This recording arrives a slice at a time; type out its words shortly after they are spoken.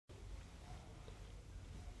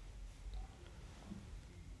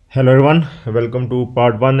Hello everyone, welcome to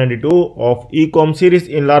part 1 and 2 of ecom series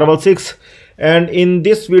in Laravel 6. And in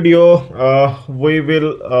this video we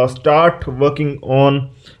will start working on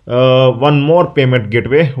one more payment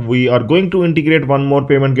gateway. We are going to integrate one more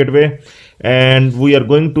payment gateway and we are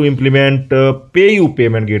going to implement PayU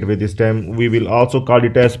payment gateway. This time we will also call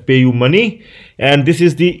it as Payumoney, and this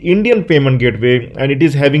is the Indian payment gateway and it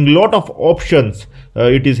is having lot of options.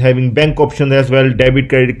 It is having bank options as well, debit,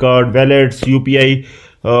 credit card, wallets, UPI.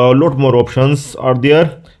 Lot more options are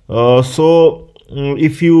there.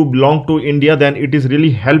 If you belong to India, then it is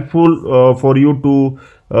really helpful for you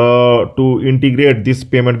to integrate this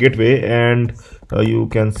payment gateway. And you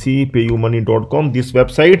can see payumoney.com, this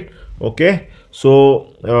website. Okay,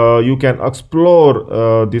 so you can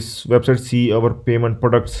explore this website, see our payment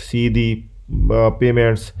products, see the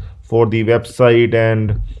payments for the website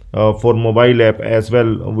and for mobile app as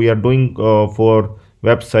well. We are doing for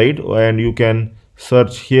website, and you can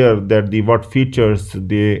search here that the what features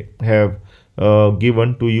they have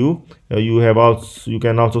given to you. You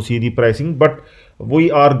can also see the pricing, but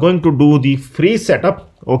we are going to do the free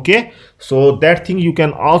setup. Okay, so that thing you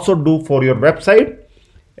can also do for your website.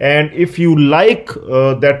 And if you like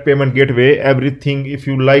that payment gateway, everything if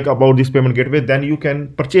you like about this payment gateway, then you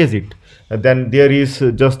can purchase it. Then there is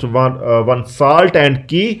just one salt and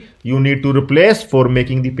key you need to replace for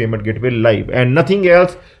making the payment gateway live, and nothing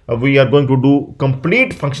else. We are going to do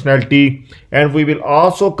complete functionality, and we will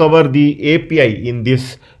also cover the API in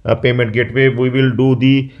this payment gateway. We will do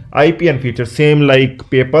the IPN feature same like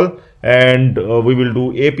PayPal, and we will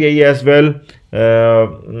do API as well,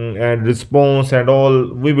 and response and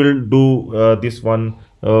all. We will do this one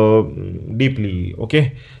deeply.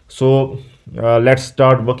 Okay, so let's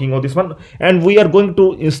start working on this one, and we are going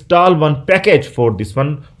to install one package for this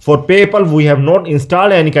one. For PayPal we have not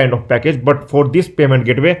installed any kind of package, but for this payment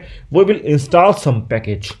gateway we will install some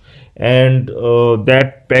package. And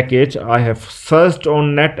that package I have searched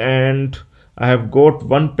on net, and I have got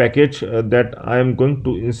one package that I am going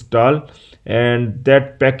to install, and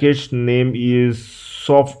that package name is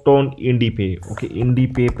softon indipay. Okay,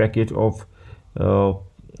 indipay package of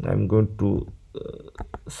I'm going to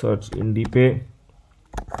search indipay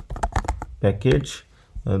package.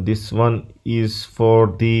 This one is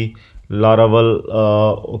for the Laravel.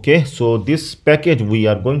 Okay, so this package we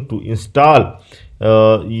are going to install.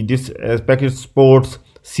 This package supports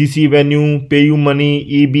CCAvenue, Payumoney,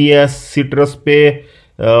 EBS, CitrusPay,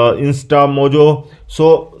 InstaMojo.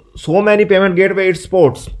 So many payment gateway it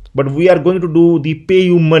supports, but we are going to do the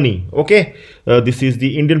Payumoney. Okay, this is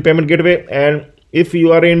the Indian payment gateway, and if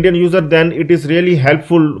you are an Indian user, then it is really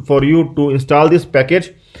helpful for you to install this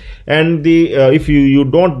package. And the if you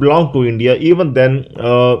don't belong to India, even then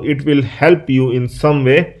it will help you in some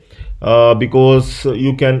way, because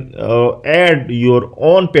you can add your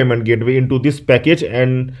own payment gateway into this package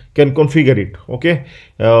and can configure it. Okay,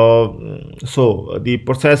 so the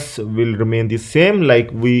process will remain the same.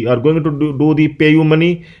 Like we are going to do the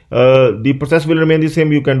Payumoney, the process will remain the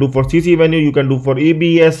same. You can do for CCAvenue, you can do for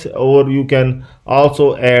EBS, or you can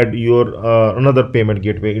also add your another payment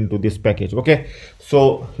gateway into this package. Okay,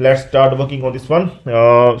 so let's start working on this one.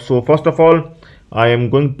 So first of all, I am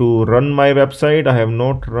going to run my website. I have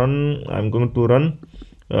not run. I'm going to run.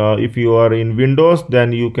 If you are in Windows,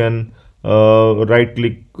 then you can right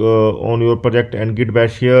click on your project and git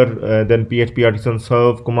bash here, then php artisan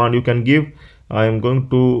serve command you can give. I am going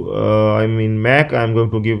to I'm in Mac. I'm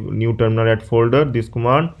going to give new terminal at folder this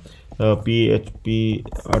command, php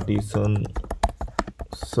artisan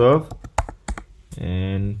serve,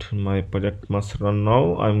 and my project must run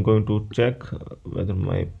now. I'm going to check whether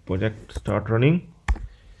my project start running.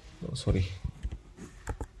 Sorry,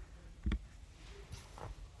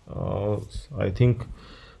 I think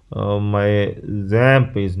my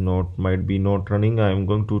XAMPP is might be not running. I'm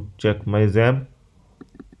going to check my XAMPP.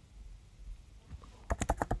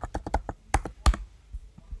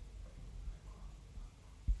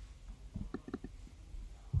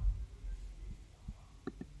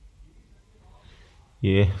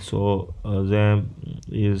 Yeah, so XAMPP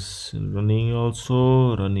is running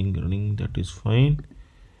also, running, that is fine.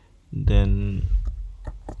 Then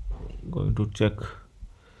going to check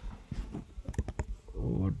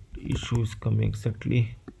what issue is coming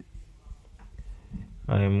exactly.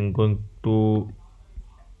 I am going to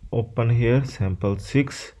open here sample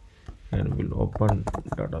 6 and will open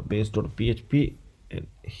database.php, and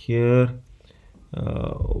here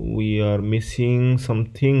we are missing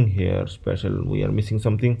something here special. We are missing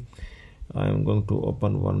something. I am going to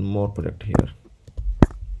open one more project here.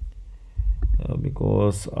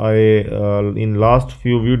 because I in last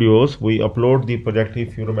few videos we upload the project,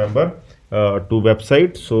 if you remember, to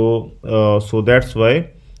website. So that's why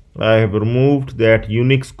I have removed that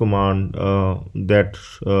Unix command, that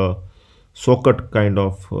socket kind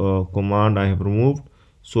of command I have removed.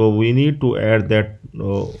 So we need to add that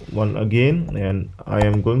one again, and I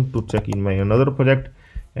am going to check in my another project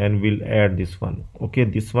and we'll add this one. Okay,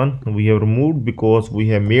 this one we have removed because we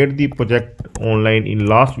have made the project online in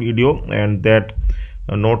last video and that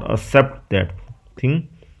not accept that thing,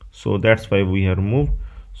 so that's why we have removed.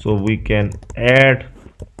 So we can add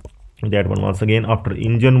that one once again. After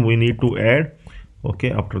engine we need to add,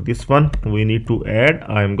 okay, after this one we need to add,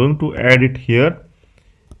 I am going to add it here.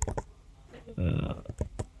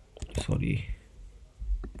 Sorry,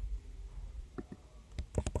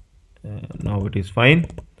 now it is fine,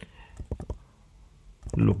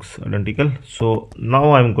 looks identical. So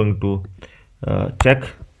now I'm going to check.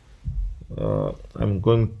 I'm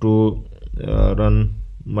going to run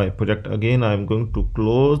my project again. I'm going to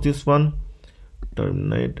close this one,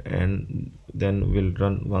 terminate, and then we'll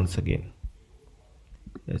run once again.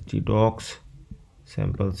 htdocs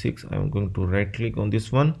sample6. I'm going to right click on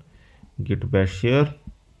this one, git bash here,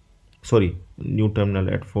 sorry, new terminal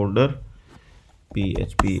at folder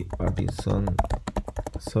php artisan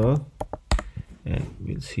serve, and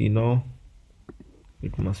we'll see now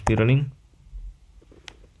it must be running.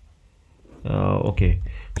 Okay,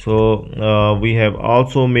 so we have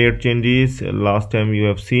also made changes. Last time you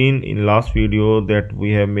have seen in last video that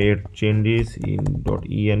we have made changes in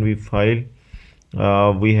 .env file.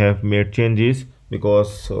 We have made changes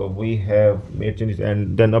because we have made changes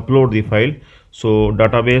and then upload the file. So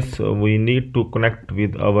database, we need to connect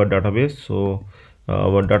with our database. So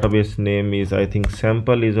our database name is, I think,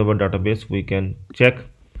 sample is our database. We can check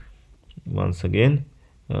once again.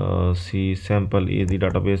 See, sample is the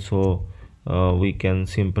database, so we can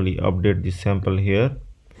simply update the sample here.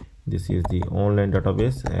 This is the online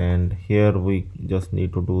database, and here we just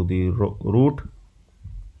need to do the root,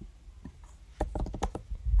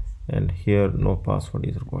 and here no password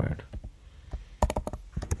is required.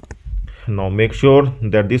 Now make sure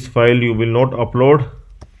that this file you will not upload,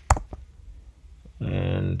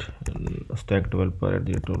 and stack developer at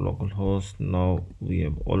the localhost. Now we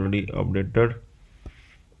have already updated.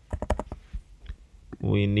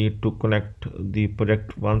 We need to connect the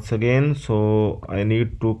project once again, so I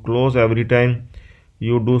need to close every time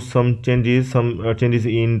you do some changes, changes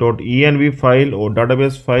in .env file or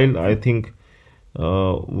database file. I think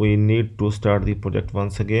we need to start the project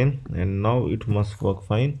once again, and now it must work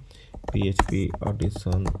fine. php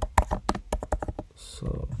artisan,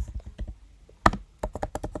 so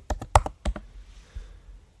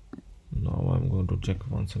now I'm going to check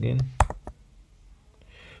once again.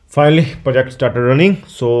 Finally project started running,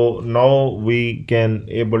 so now we can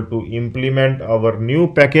able to implement our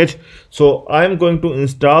new package. So I'm going to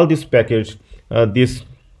install this package. This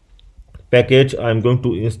package I'm going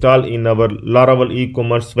to install in our Laravel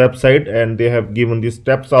e-commerce website, and they have given these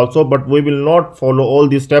steps also, but we will not follow all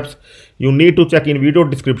these steps. You need to check in video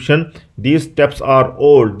description. These steps are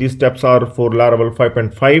old. These steps are for Laravel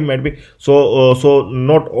 5.5 maybe. So so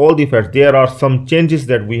not all the facts. There are some changes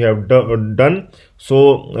that we have done.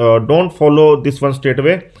 So don't follow this one straight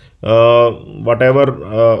away.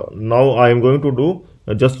 Whatever now I am going to do,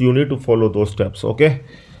 just you need to follow those steps, okay?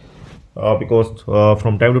 Because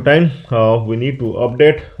from time to time we need to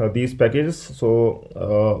update these packages. So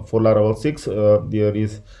for Laravel 6 there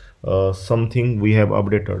is something we have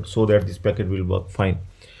updated so that this package will work fine.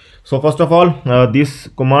 So first of all, this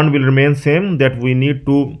command will remain same, that we need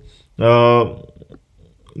to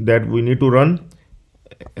run,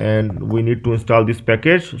 and we need to install this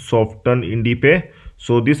package softon indipay.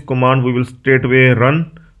 So this command we will straight away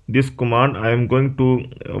run. This command I am going to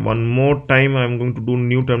one more time, I am going to do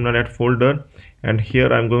new terminal at folder, and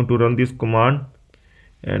here I am going to run this command,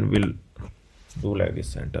 and we'll do like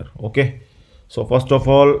this, enter. Okay, so first of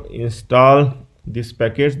all install this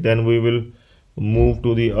package, then we will move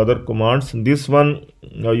to the other commands. This one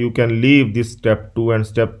you can leave. This step 2 and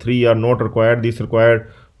step 3 are not required. This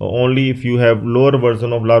required only if you have lower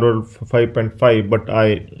version of Laravel 5.5, but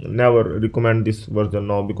I never recommend this version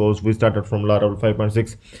now because we started from Laravel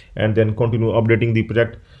 5.6 and then continue updating the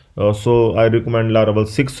project. So I recommend Laravel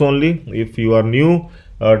 6 only. If you are new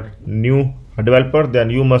developer, then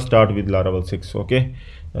you must start with Laravel 6, okay?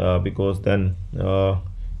 Because then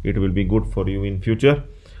it will be good for you in future.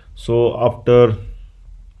 So after,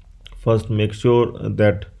 first make sure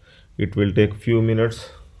that it will take few minutes,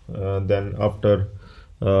 then after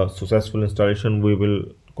successful installation we will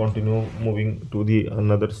continue moving to the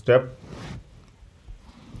another step.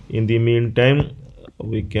 In the meantime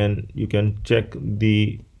you can check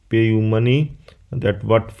the Payumoney that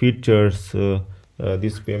what features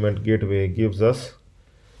this payment gateway gives us.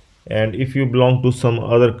 And if you belong to some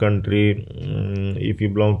other country, if you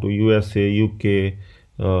belong to USA, UK,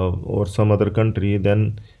 or some other country,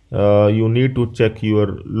 then you need to check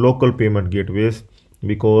your local payment gateways,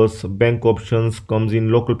 because bank options comes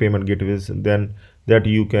in local payment gateways, then that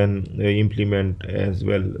you can implement as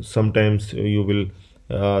well. Sometimes you will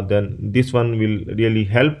then this one will really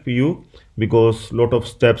help you, because lot of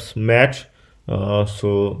steps match.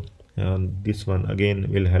 So this one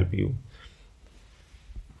again will help you.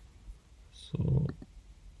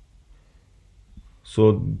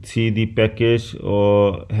 So see, the package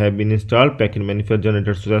have been installed, package manifest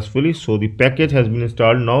generated successfully. So the package has been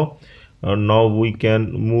installed now. Now we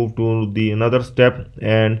can move to the another step,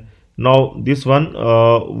 and now this one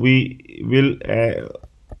we will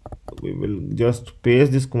just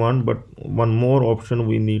paste this command, but one more option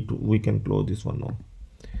we can close this one now.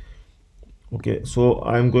 Okay, so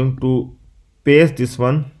I'm going to paste this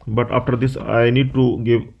one, but after this I need to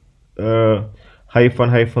give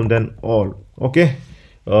hyphen then all. Okay,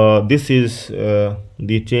 this is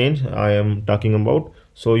the change I am talking about.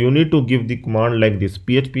 So you need to give the command like this: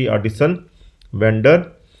 php artisan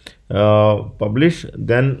vendor publish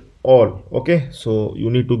then all. Okay, so you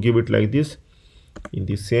need to give it like this. In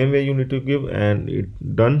the same way you need to give, and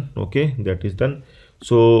it done. Okay, that is done.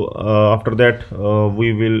 So after that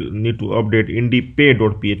we will need to update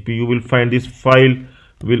indipay.php. You will find this file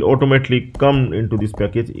will automatically come into this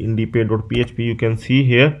package indipay.php. You can see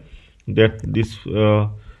here that this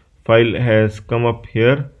file has come up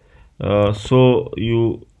here. So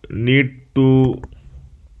you need to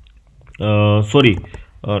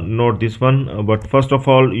not this one, but first of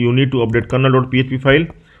all you need to update kernel.php file.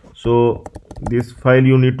 So this file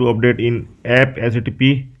you need to update in app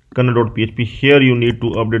http kernel.php. Here you need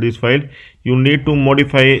to update this file. You need to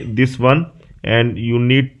modify this one, and you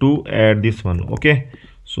need to add this one. Okay,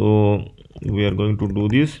 so we are going to do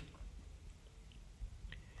this.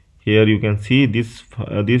 Here you can see this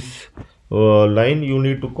line you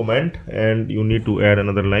need to comment, and you need to add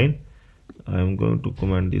another line. I am going to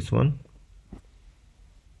comment this one.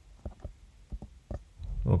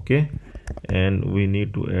 Okay, and we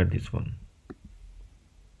need to add this one.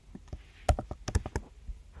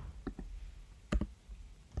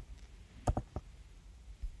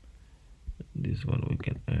 This one we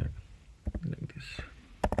can add like this.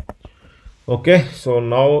 Okay, so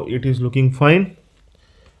now it is looking fine.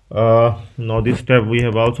 Now this step we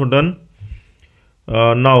have also done.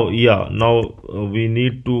 Now we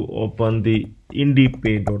need to open the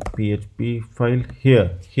indipay.php file.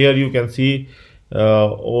 Here you can see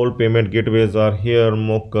all payment gateways are here.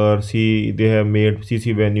 Mocker, see, they have made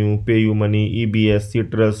CCAvenue, Payumoney, EBS,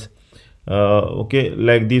 Citrus. Okay,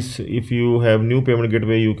 like this. If you have new payment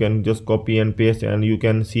gateway, you can just copy and paste, and you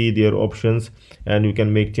can see their options, and you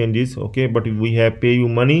can make changes. Okay, but if we have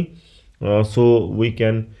Payumoney, so we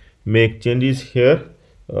can make changes here.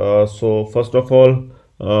 So first of all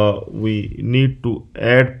we need to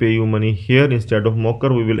add Payumoney here. Instead of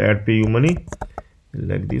Mocker, we will add Payumoney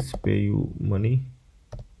like this, Payumoney.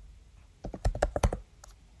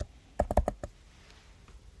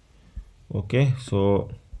 Okay, so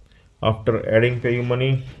after adding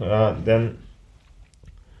Payumoney, then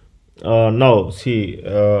now see,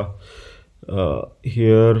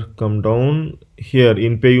 here come down here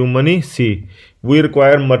in Payumoney. See, we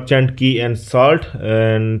require merchant key and salt,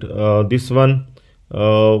 and this one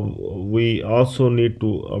we also need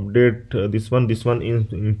to update this one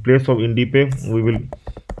in place of indipay. We will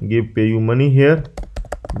give Payumoney here.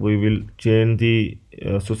 We will change the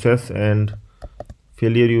success and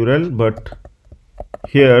failure URL, but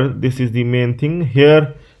here this is the main thing.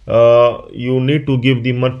 Here you need to give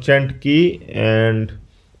the merchant key and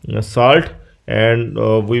salt, and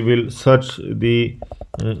we will search the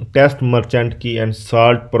test merchant key and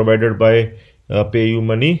salt provided by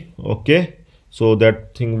Payumoney. Okay, so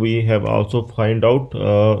that thing we have also find out.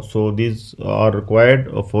 So these are required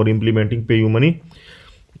for implementing Payumoney,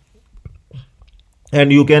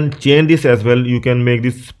 and you can change this as well. You can make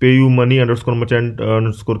this Payumoney underscore merchant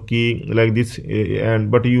underscore key like this, and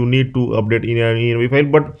but you need to update in an env file,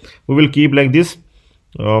 but we will keep like this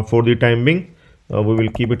for the time being. We will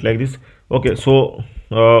keep it like this. Okay, so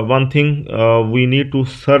one thing we need to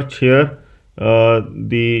search here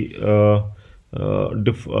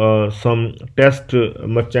some test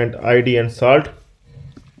merchant ID and salt.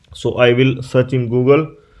 So I will search in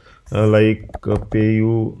Google like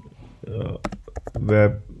PayU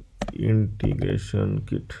web integration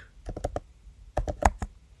kit.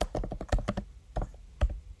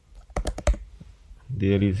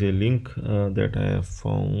 There is a link that I have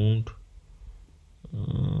found.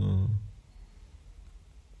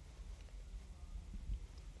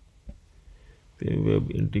 web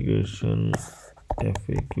integration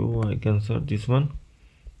FAQ. I can search this one.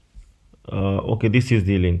 Okay, this is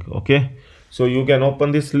the link. Okay, so you can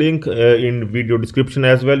open this link in video description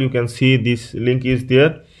as well. You can see this link is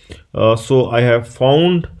there. So I have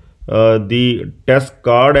found the test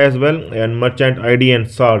card as well, and merchant ID and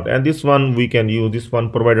salt, and this one we can use, this one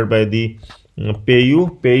provided by the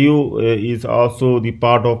PayU. PayU is also the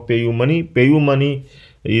part of Payumoney. Payumoney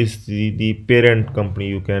is the parent company.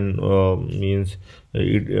 You can means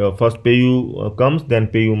first PayU comes, then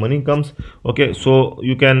Payumoney comes. Okay, so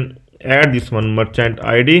you can add this one merchant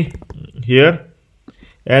ID here,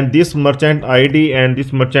 and this merchant ID and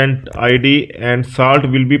this merchant ID and salt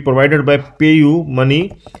will be provided by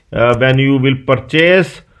Payumoney when you will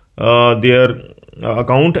purchase their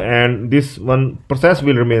account, and this one process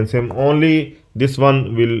will remain same, only this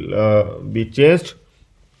one will be changed.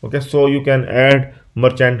 Okay, so you can add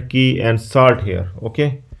merchant key and salt here.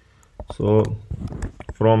 Okay, so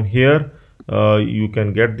from here you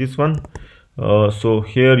can get this one. So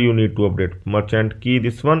here you need to update merchant key,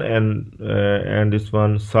 this one, and this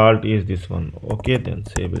one salt is this one. Okay, then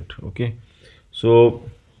save it. Okay, so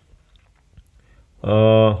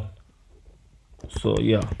so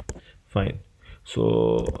yeah, fine.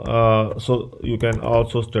 So so you can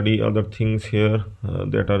also study other things here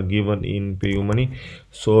that are given in Payumoney.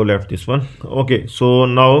 So left this one. Okay, so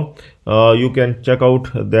now you can check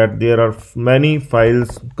out that there are many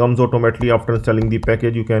files comes automatically after installing the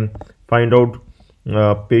package. You can find out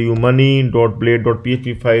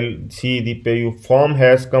payumoney.blade.php file. See, the PayU form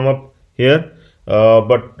has come up here,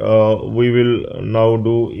 but we will now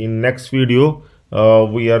do in next video.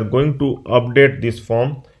 We are going to update this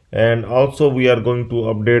form, and also we are going to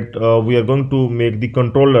update, we are going to make the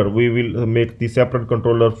controller. We will make the separate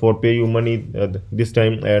controller for Payumoney this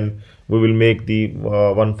time, and we will make the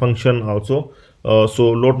one function also. So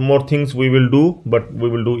lot more things we will do, but we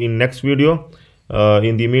will do in next video.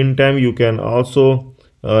 In the meantime, you can also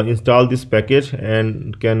install this package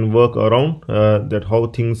and can work around that how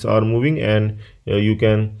things are moving, and you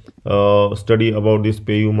can study about this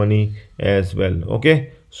Payumoney as well.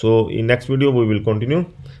 Okay, so in next video we will continue.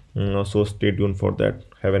 So stay tuned for that.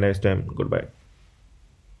 Have a nice time. Goodbye.